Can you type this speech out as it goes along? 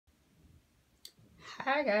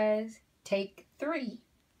Hi guys, take 3.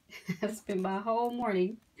 I spent my whole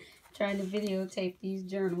morning trying to videotape these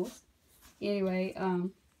journals. Anyway,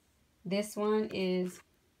 this one is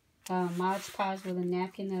Mod Podge with a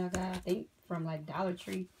napkin that I got, I think, from like Dollar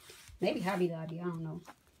Tree. Maybe Hobby Lobby, I don't know.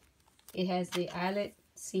 It has the eyelet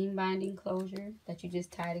seam binding closure that you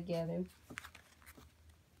just tie together.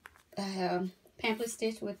 Pamphlet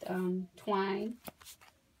stitch with twine.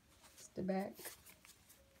 That's the back.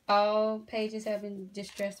 All pages have been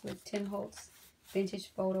distressed with Tim Holtz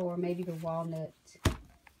vintage photo or maybe the walnut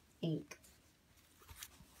ink.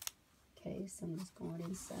 Okay, so I'm just going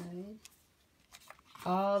inside.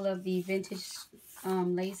 All of the vintage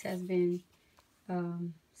lace has been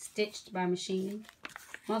stitched by machine,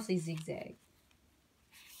 mostly zigzag.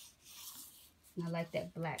 And I like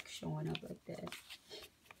that black showing up like that.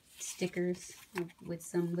 Stickers with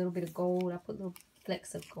some little bit of gold. I put little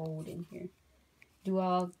flecks of gold in here. Do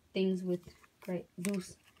all things with great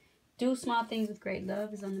do small things with great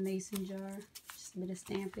love is on the mason jar. Just a bit of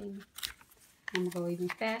stamping. I'm gonna go even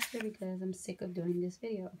faster because I'm sick of doing this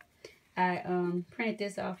video. I printed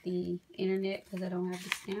this off the internet because I don't have the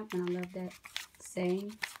stamp, and I love that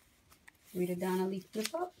saying. Rita Donnelly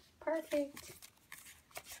flip up. Perfect.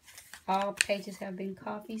 All pages have been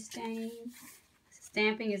coffee stained.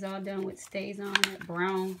 Stamping is all done with stays on, that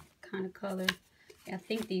brown kind of color. I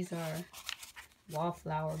think these are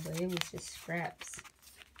wallflower, but it was just scraps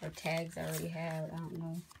or tags I already had. I don't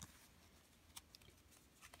know.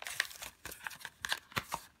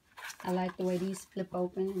 I like the way these flip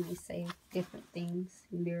open and they say different things,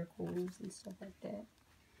 miracles and stuff like that.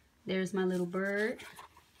 There's my little bird,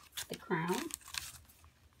 the crown.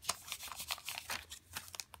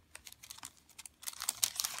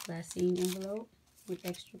 Glassine envelope with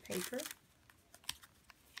extra paper.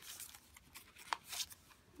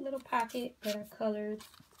 Little pocket that I colored.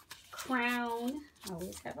 Crown. I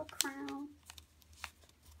always have a crown.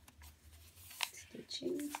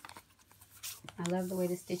 Stitching. I love the way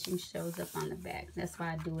the stitching shows up on the back. That's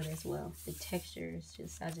why I do it as well. The texture is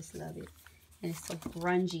just, I just love it. And it's so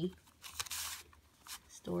grungy.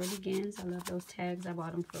 Story begins. I love those tags. I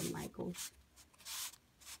bought them from Michael's.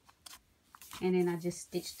 And then I just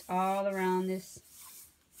stitched all around this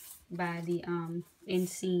by the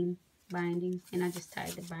inseam binding. And I just tied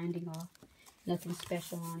the binding off. Nothing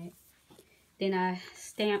special on it. Then I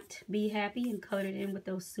stamped Be Happy and colored it in with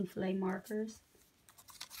those souffle markers.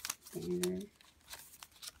 And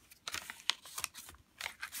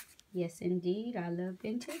yes, indeed, I love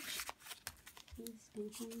vintage.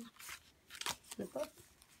 Flip up.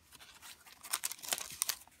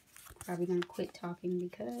 Probably gonna quit talking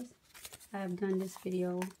because I've done this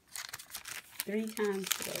video 3 times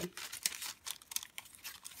today.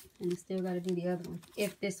 And I still gotta do the other one.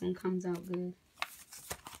 If this one comes out good.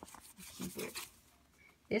 Keep it.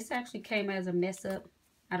 This actually came as a mess up.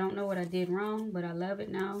 I don't know what I did wrong, but I love it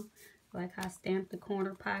now. Like I stamped the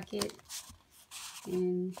corner pocket.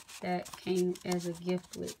 And that came as a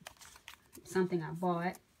gift with something I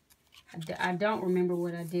bought. I don't remember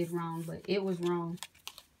what I did wrong, but it was wrong.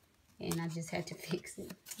 And I just had to fix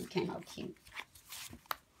it. It came out cute.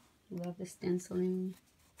 Love the stenciling.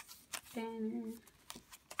 Banner.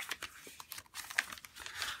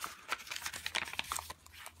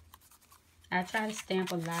 I try to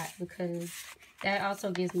stamp a lot because that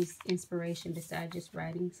also gives me inspiration besides just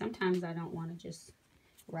writing. Sometimes I don't want to just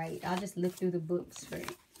write. I'll just look through the books for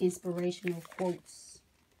inspirational quotes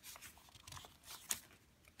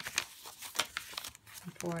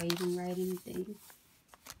before I even write anything.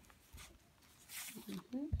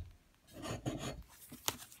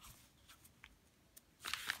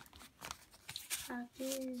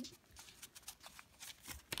 Pocket.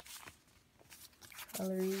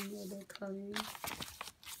 Coloring, a little bit of coloring.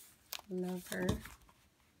 Love her.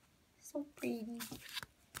 So pretty.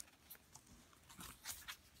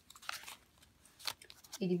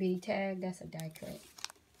 Itty bitty tag, that's a die cut.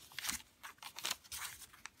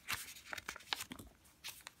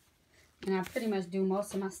 And I pretty much do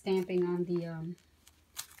most of my stamping on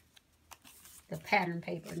the pattern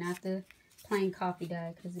paper, not the plain coffee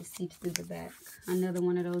dye because it seeps through the back. Another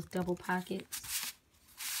one of those double pockets.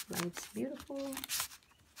 Life's beautiful.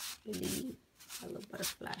 Really, a little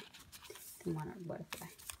butterfly. The monarch butterfly.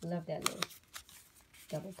 Love that little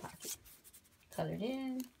double pocket. Colored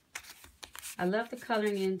in. I love the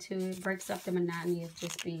coloring into it. It breaks up the monotony of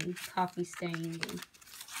just being coffee stained and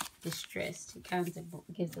distressed. It kind of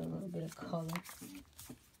gives it a little bit of color.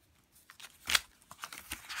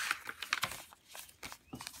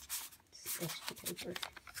 Just extra paper.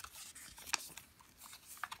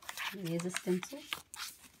 It is a stencil.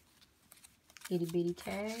 Itty bitty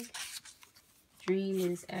tag.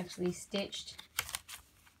 dream is actually stitched,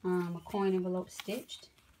 a coin envelope stitched.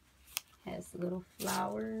 Has little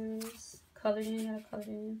flowers colored in, that I colored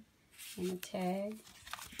in, and a tag.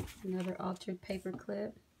 Another altered paper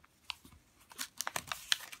clip.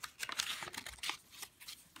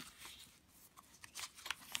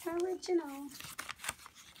 Original.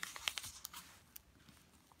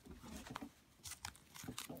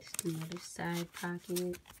 Just another side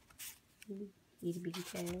pocket. Itty bitty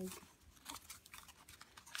tag.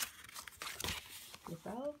 Flip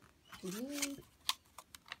out.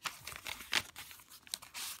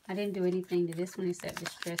 I didn't do anything to this one except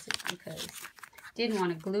distress it because I didn't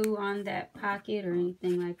want to glue on that pocket or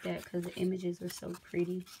anything like that because the images were so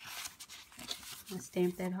pretty. I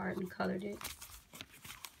stamped that heart and colored it.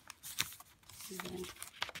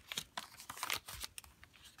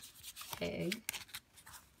 Tag.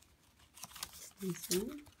 Stencil.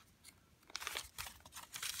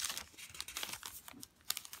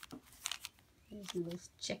 There's a little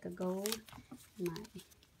check of gold in my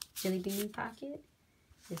jelly bean pocket.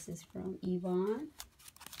 This is from Yvonne.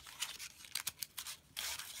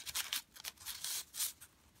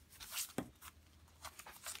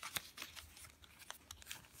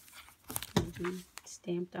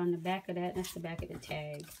 Stamped on the back of that. That's the back of the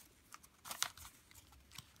tag.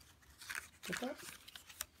 Look up.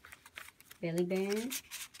 Belly band.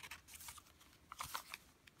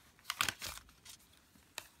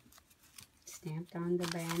 Stamped on the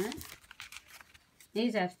banner.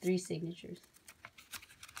 These have 3 signatures.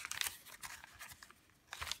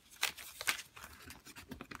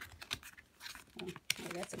 Oh,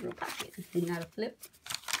 that's a real pocket, not a flip.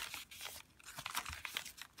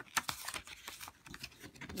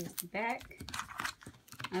 Here's the back.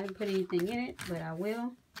 I haven't put anything in it, but I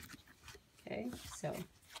will. Okay, so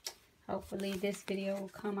hopefully this video will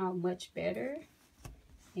come out much better.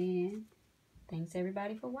 And thanks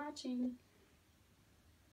everybody for watching.